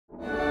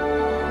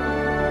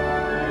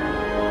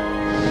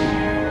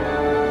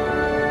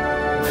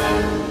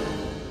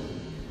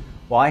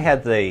Well, I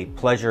had the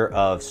pleasure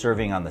of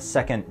serving on the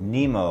second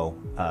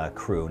NEEMO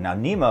crew. Now,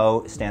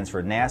 NEEMO stands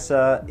for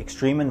NASA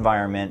Extreme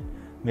Environment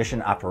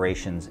Mission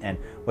Operations, and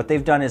what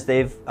they've done is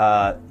they've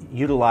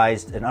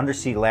utilized an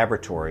undersea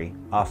laboratory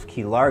off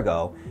Key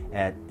Largo,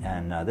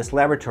 and this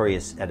laboratory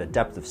is at a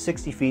depth of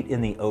 60 feet in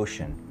the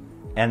ocean.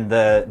 And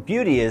the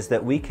beauty is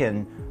that we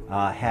can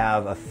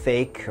have a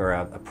fake or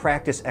a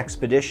practice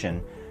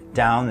expedition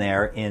down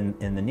there in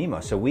the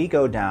NEEMO. So we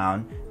go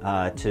down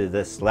to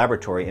this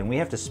laboratory and we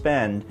have to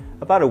spend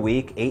about a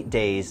week, 8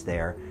 days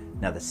there.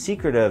 Now the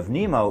secret of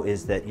NEEMO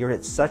is that you're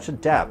at such a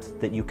depth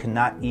that you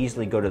cannot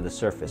easily go to the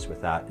surface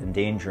without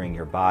endangering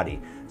your body.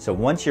 So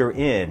once you're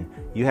in,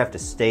 you have to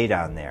stay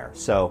down there.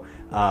 So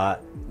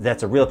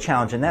that's a real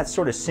challenge, and that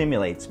sort of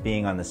simulates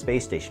being on the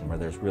space station where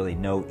there's really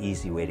no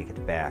easy way to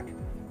get back.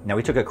 Now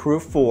we took a crew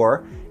of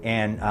 4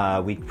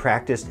 and we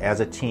practiced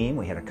as a team.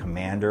 We had a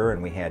commander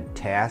and we had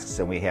tasks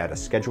and we had a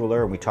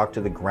scheduler, and we talked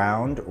to the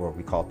ground, or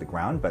we call it the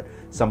ground, but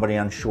somebody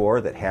on shore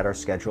that had our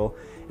schedule.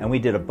 And we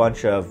did a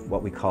bunch of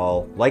what we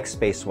call like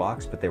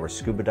spacewalks, but they were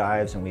scuba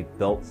dives, and we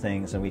built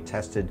things and we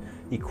tested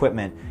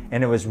equipment.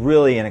 And it was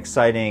really an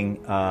exciting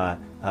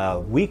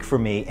week for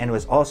me, and it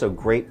was also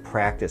great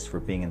practice for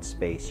being in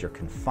space. You're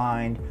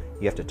confined,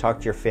 you have to talk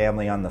to your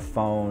family on the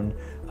phone,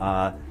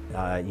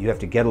 you have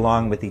to get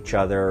along with each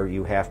other,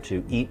 you have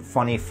to eat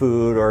funny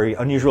food or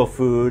unusual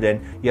food,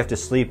 and you have to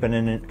sleep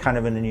in kind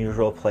of an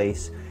unusual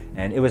place.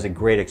 And it was a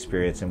great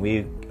experience, and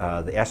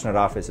the astronaut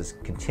office has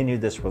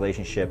continued this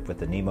relationship with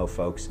the NEEMO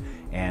folks,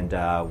 and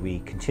we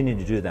continue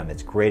to do them.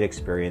 It's a great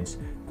experience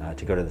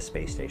to go to the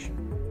space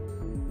station.